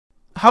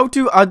how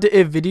to add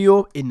a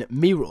video in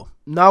Miro.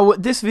 Now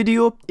this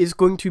video is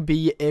going to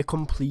be a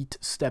complete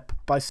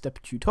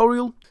step-by-step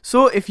tutorial,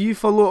 so if you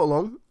follow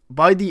along,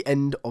 by the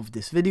end of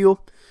this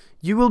video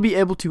you will be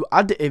able to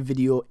add a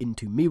video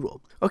into Miro.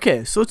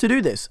 Okay, so to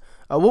do this,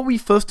 what we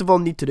first of all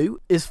need to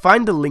do is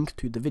find a link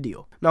to the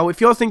video. Now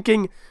if you're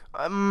thinking,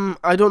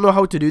 I don't know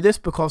how to do this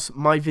because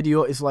my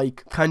video is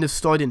like kind of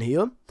stored in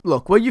here.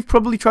 Look, what you've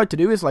probably tried to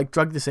do is like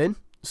drag this in.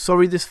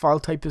 Sorry, this file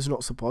type is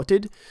not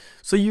supported,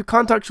 so you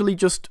can't actually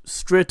just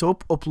straight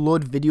up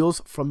upload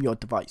videos from your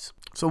device.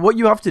 So what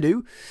you have to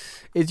do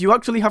is you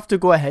actually have to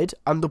go ahead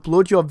and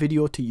upload your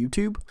video to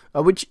YouTube,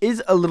 which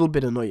is a little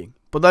bit annoying,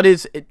 but that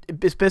is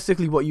it's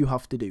basically what you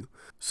have to do.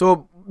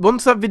 So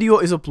once that video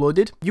is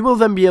uploaded, you will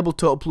then be able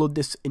to upload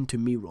this into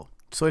Miro.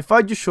 So if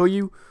I just show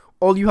you,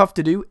 all you have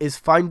to do is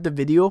find the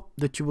video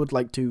that you would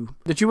like to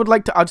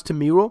add to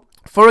Miro.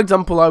 For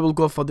example, I will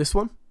go for this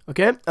one.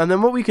 Okay, and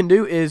then what we can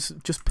do is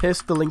just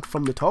paste the link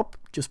from the top,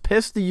 just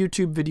paste the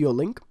YouTube video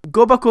link,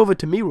 go back over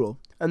to Miro,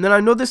 and then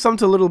I know this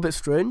sounds a little bit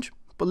strange,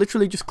 but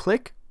literally just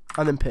click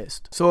and then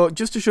paste. So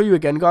just to show you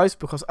again guys,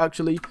 because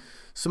actually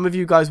some of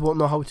you guys won't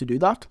know how to do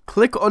that,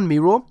 click on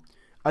Miro,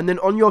 and then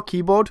on your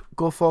keyboard,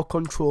 go for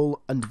Ctrl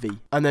and V,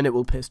 and then it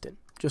will paste in,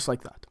 just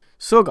like that.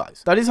 So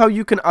guys, that is how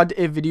you can add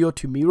a video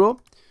to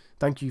Miro.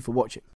 Thank you for watching.